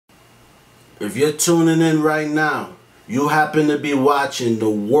If you're tuning in right now, you happen to be watching the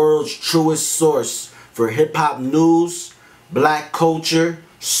world's truest source for hip-hop news, black culture,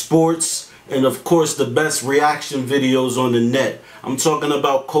 sports, and of course the best reaction videos on the net. I'm talking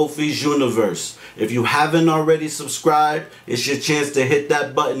about Kofi's Universe. If you haven't already subscribed, it's your chance to hit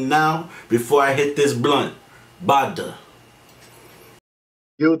that button now before I hit this blunt. Bada.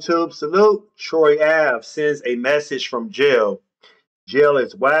 YouTube salute. Troy Ave sends a message from jail. Jail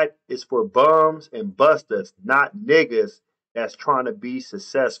is whack. It's for bums and busters, not niggas that's trying to be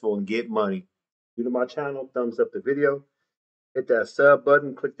successful and get money. New to my channel, thumbs up the video. Hit that sub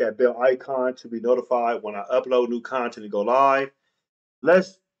button. Click that bell icon to be notified when I upload new content and go live.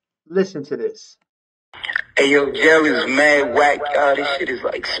 Let's listen to this. Hey yo, jail is mad whack, y'all. This shit is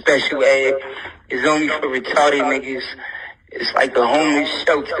like special ed. It's only for retarded niggas. It's like a homeless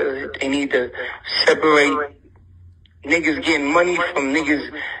shelter. They need to separate niggas getting money from niggas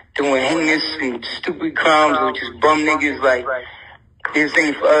doing heinous and stupid crimes, which is bum niggas. Like, this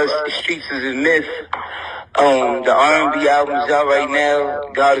ain't for us. The streets is a myth. The R&B album's out right now.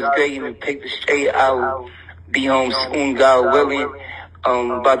 God is great and the paper straight. I will be home soon, God willing.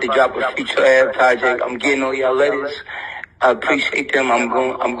 About to drop a feature ad project. I'm getting all y'all letters. I appreciate them. I'm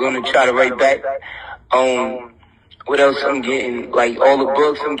gonna try to write back. What else I'm getting? Like all the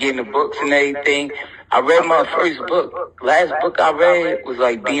books. I'm getting the books and everything. I read my first book. Last book I read was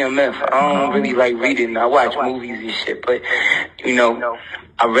like BMF. I don't really like reading. I watch movies and shit, but you know,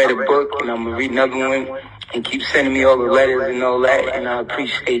 I read a book and I'm gonna read another one. And keep sending me all the letters and all that, and I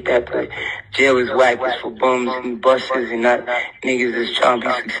appreciate that. But jail is whack. It's for bums and busters and not niggas that's trying to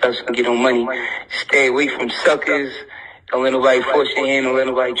be successful and get on money. Stay away from suckers. Don't let nobody force your hand. Don't let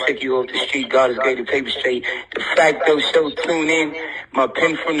nobody trick you off the street. God is great to paper straight. The Facto Show, tune in. My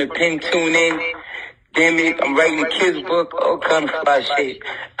pen from the pen, tune in. Damn it, I'm writing a kid's book. All kind of fly shit.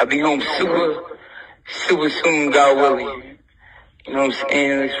 I'll be home super soon, God willing. You know what I'm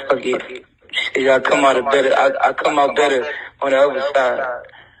saying? Let's fuck it. Shit, I come out better. I come out better on the other side.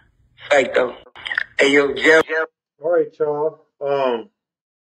 Facto. Hey yo, jail. All right, y'all.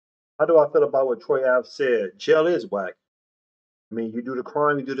 How do I feel about what Troy Ave said? Jail is whack. I mean, you do the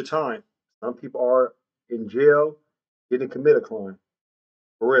crime, you do the time. Some people are in jail, didn't commit a crime.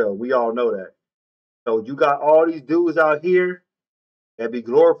 For real, we all know that. So you got all these dudes out here that be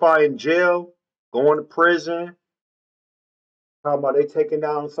glorifying jail, going to prison, talking about they taking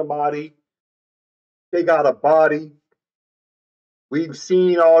down somebody. They got a body. We've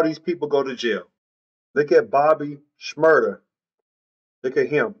seen all these people go to jail. Look at Bobby Shmurda. Look at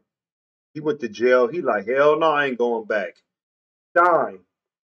him. He went to jail. He like, hell no, I ain't going back. Dying.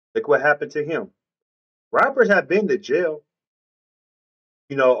 Look what happened to him. Rappers have been to jail.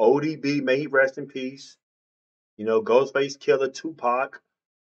 You know, ODB, may he rest in peace. You know, Ghostface Killer, Tupac.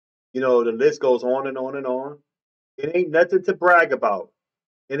 You know, the list goes on and on and on. It ain't nothing to brag about.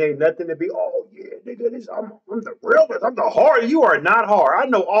 It ain't nothing to be, oh yeah, nigga, I'm the realest, I'm the hard. You are not hard. I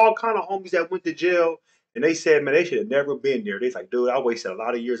know all kind of homies that went to jail and they said, man, they should have never been there. They's like, dude, I wasted a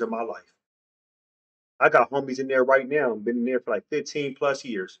lot of years of my life. I got homies in there right now, been in there for like 15 plus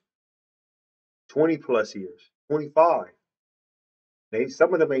years, 20 plus years, 25.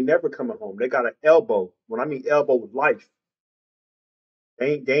 Some of them ain't never coming home. They got an elbow. When I mean elbow with life,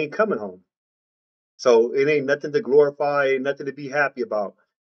 they ain't coming home. So it ain't nothing to glorify, ain't nothing to be happy about.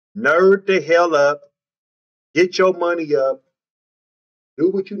 Nerd the hell up. Get your money up. Do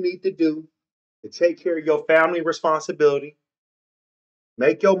what you need to do to take care of your family responsibility.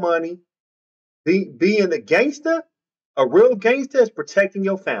 Make your money. Being a gangster, a real gangster, is protecting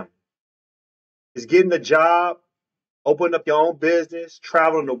your family. It's getting a job, opening up your own business,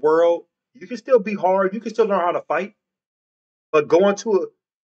 traveling the world. You can still be hard. You can still learn how to fight. But going to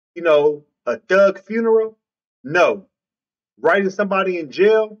a thug funeral, no. Writing somebody in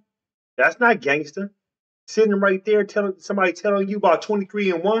jail, that's not gangster. Sitting right there telling you about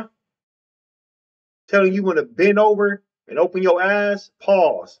 23 and 1, telling you when to bend over and open your ass,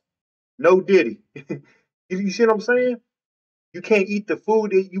 pause. No diddy. You see what I'm saying? You can't eat the food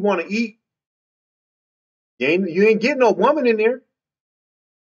that you want to eat. You ain't getting no woman in there.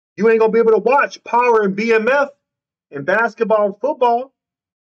 You ain't gonna be able to watch Power and BMF and basketball and football.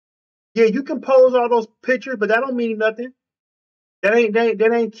 Yeah, you can pose all those pictures, but that don't mean nothing. That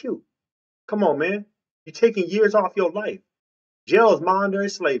ain't cute. Come on, man. You're taking years off your life. Jail is modern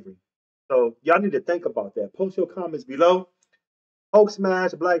slavery. So y'all need to think about that. Post your comments below. Hope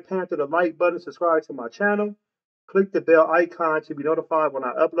smash Black Panther the like button. Subscribe to my channel. Click the bell icon to be notified when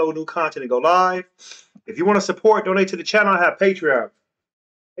I upload new content and go live. If you want to support, donate to the channel, I have Patreon.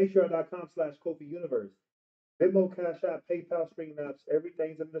 Patreon.com/KofiUniverse. Venmo, CashApp, PayPal, String Apps.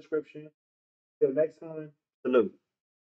 Everything's in the description. Till next time, salute.